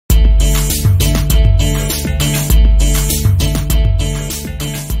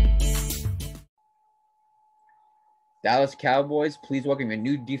Dallas Cowboys, please welcome your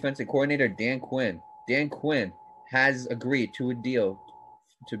new defensive coordinator, Dan Quinn. Dan Quinn has agreed to a deal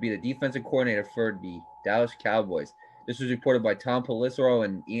to be the defensive coordinator for the Dallas Cowboys. This was reported by Tom Pelissero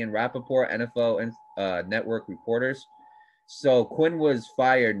and Ian Rappaport, NFL and Network reporters. So Quinn was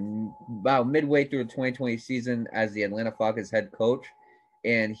fired about midway through the 2020 season as the Atlanta Falcons head coach,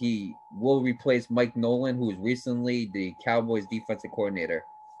 and he will replace Mike Nolan, who was recently the Cowboys defensive coordinator.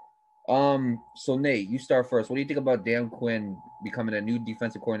 So Nate, you start first. What do you think about Dan Quinn becoming a new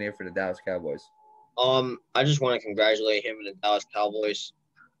defensive coordinator for the Dallas Cowboys? I just want to congratulate him and the Dallas Cowboys.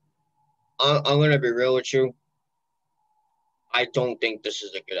 I'm gonna be real with you. I don't think this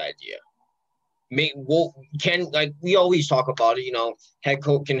is a good idea. Like we always talk about it, head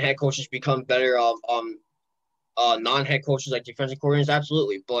coaches become better of non-head coaches like defensive coordinators?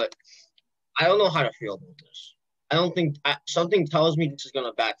 Absolutely, but I don't know how to feel about this. I don't think something tells me this is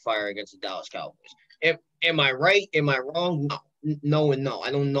gonna backfire against the Dallas Cowboys. Am I right? Am I wrong? No. No and no.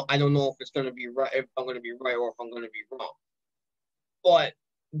 I don't know. I don't know if it's gonna be right, if I'm gonna be right, or if I'm gonna be wrong. But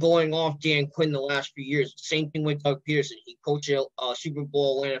going off Dan Quinn the last few years, same thing with Doug Peterson. He coached a Super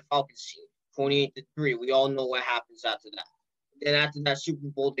Bowl Atlanta Falcons team, 28-3. We all know what happens after that. Then after that Super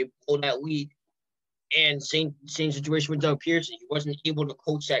Bowl, they pulled that lead. And same situation with Doug Pearson. He wasn't able to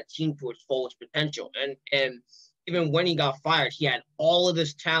coach that team to its fullest potential. And even when he got fired, he had all of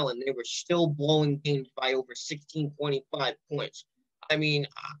this talent. They were still blowing games by over 16, 25 points. I mean,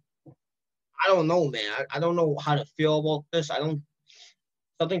 I don't know, man. I don't know how to feel about this.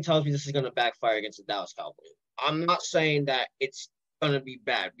 Something tells me this is going to backfire against the Dallas Cowboys. I'm not saying that it's going to be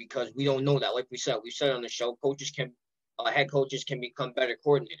bad because we don't know that. Like we said on the show, head coaches can become better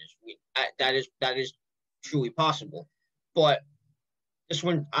coordinators. That is truly possible. But this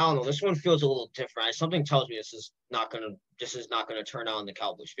one, I don't know. This one feels a little different. Something tells me this is not gonna turn out in the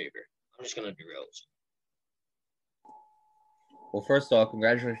Cowboys' favor. I'm just gonna be real. Well, first off,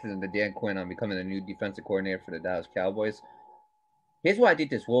 congratulations to Dan Quinn on becoming the new defensive coordinator for the Dallas Cowboys. Here's why I think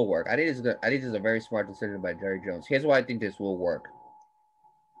this will work. I think this is a very smart decision by Jerry Jones. Here's why I think this will work.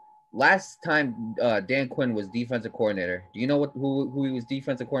 Last time Dan Quinn was defensive coordinator, do you know who he was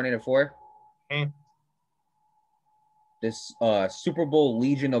defensive coordinator for? Mm. This Super Bowl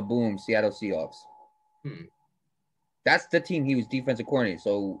Legion of Boom Seattle Seahawks. That's the team he was defensive coordinator.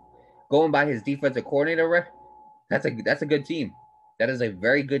 So going by his defensive coordinator, that's a good team. That is a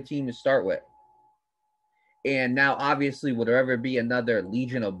very good team to start with. And now, obviously, would there ever be another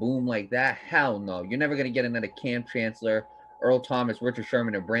Legion of Boom like that? Hell no. You're never going to get another Cam Chancellor, Earl Thomas, Richard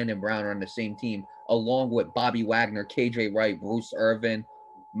Sherman, and Brandon Brown on the same team, along with Bobby Wagner, KJ Wright, Bruce Irvin,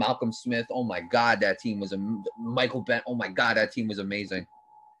 Malcolm Smith. Oh my God, that team was Michael Bent. Oh my God, that team was amazing.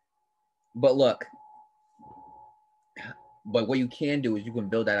 But look, what you can do is you can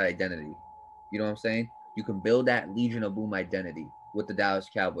build that identity. You know what I'm saying? You can build that Legion of Boom identity with the Dallas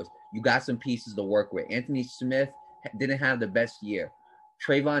Cowboys. You got some pieces to work with. Anthony Smith didn't have the best year.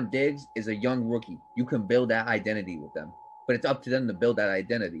 Trayvon Diggs is a young rookie. You can build that identity with them. But it's up to them to build that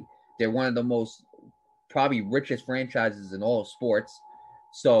identity. They're one of the most probably richest franchises in all of sports.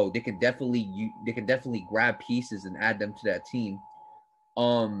 So they can definitely grab pieces and add them to that team.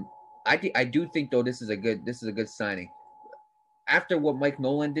 I do think though this is a good signing. After what Mike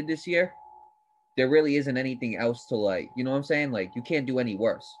Nolan did this year, there really isn't anything else to like. You know what I'm saying? Like you can't do any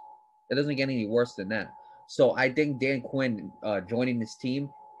worse. It doesn't get any worse than that. So I think Dan Quinn joining this team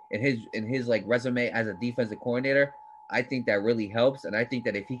and his like resume as a defensive coordinator, I think that really helps. And I think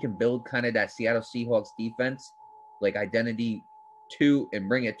that if he can build kind of that Seattle Seahawks defense like identity to and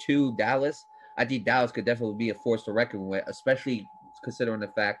bring it to Dallas, I think Dallas could definitely be a force to reckon with, especially considering the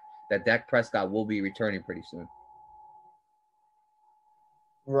fact that Dak Prescott will be returning pretty soon.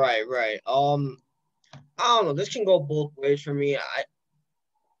 Right. I don't know. This can go both ways for me.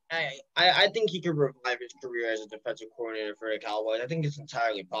 I think he could revive his career as a defensive coordinator for the Cowboys. I think it's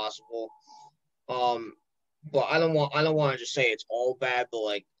entirely possible. But I don't want to just say it's all bad, but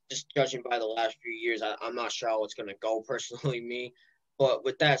like just judging by the last few years, I'm not sure how it's gonna go personally, me. But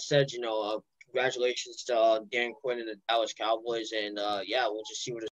with that said, congratulations to Dan Quinn and the Dallas Cowboys, and yeah, we'll just see what